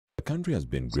The country has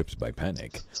been gripped by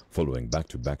panic following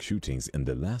back-to-back shootings in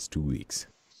the last 2 weeks.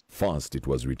 First, it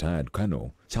was retired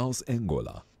Colonel Charles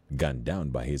Engola, gunned down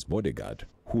by his bodyguard,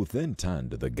 who then turned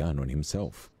the gun on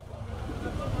himself.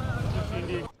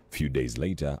 Few days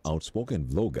later, outspoken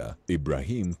vlogger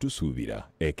Ibrahim Tusuvira,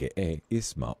 aka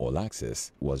Isma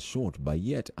Olaxis, was shot by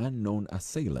yet unknown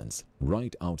assailants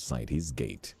right outside his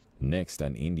gate. Next,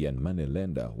 an Indian money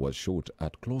lender was shot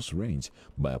at close range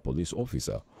by a police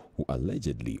officer who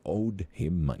allegedly owed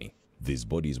him money. These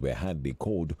bodies were hardly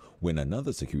cold when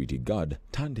another security guard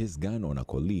turned his gun on a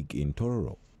colleague in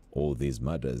Tororo. All these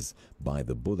murders by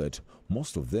the bullet,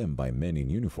 most of them by men in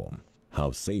uniform.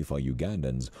 How safe are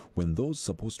Ugandans when those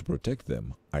supposed to protect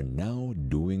them are now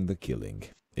doing the killing?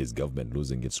 Is government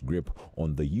losing its grip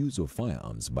on the use of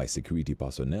firearms by security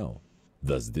personnel?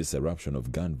 Does this eruption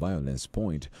of gun violence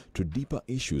point to deeper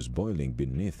issues boiling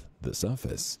beneath the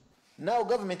surface? Now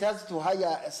government has to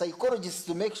hire psychologists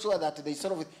to make sure that they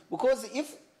solve it. Because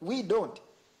if we don't,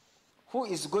 who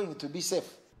is going to be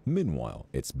safe? Meanwhile,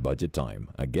 it's budget time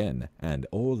again, and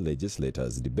all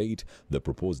legislators debate the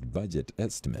proposed budget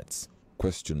estimates.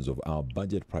 Questions of our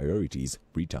budget priorities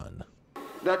return.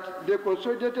 That the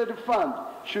consolidated fund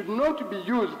should not be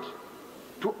used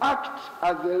to act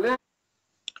as a lender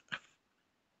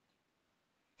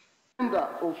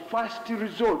of first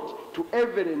resort to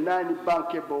every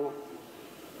non-bankable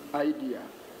idea.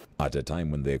 At a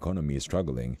time when the economy is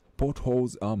struggling,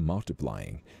 potholes are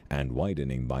multiplying and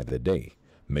widening by the day.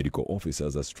 Medical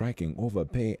officers are striking over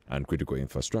pay and critical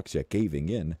infrastructure caving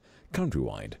in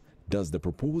countrywide. Does the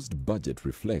proposed budget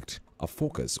reflect a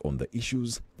focus on the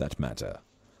issues that matter?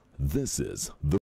 This is the